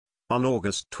On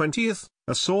August 20,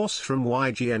 a source from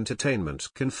YG Entertainment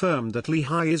confirmed that Lee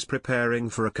Hi is preparing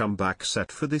for a comeback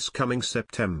set for this coming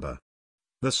September.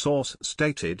 The source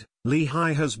stated, Lee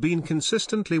Hi has been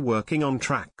consistently working on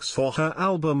tracks for her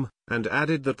album, and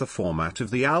added that the format of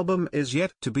the album is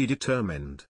yet to be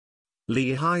determined.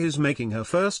 Lee Hi is making her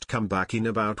first comeback in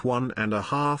about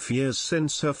 1.5 years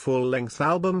since her full-length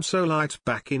album So Light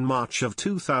back in March of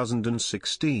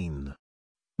 2016.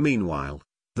 Meanwhile,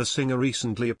 the singer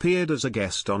recently appeared as a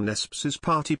guest on Nesp's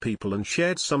Party People and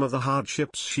shared some of the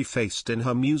hardships she faced in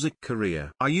her music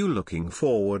career. Are you looking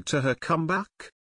forward to her comeback?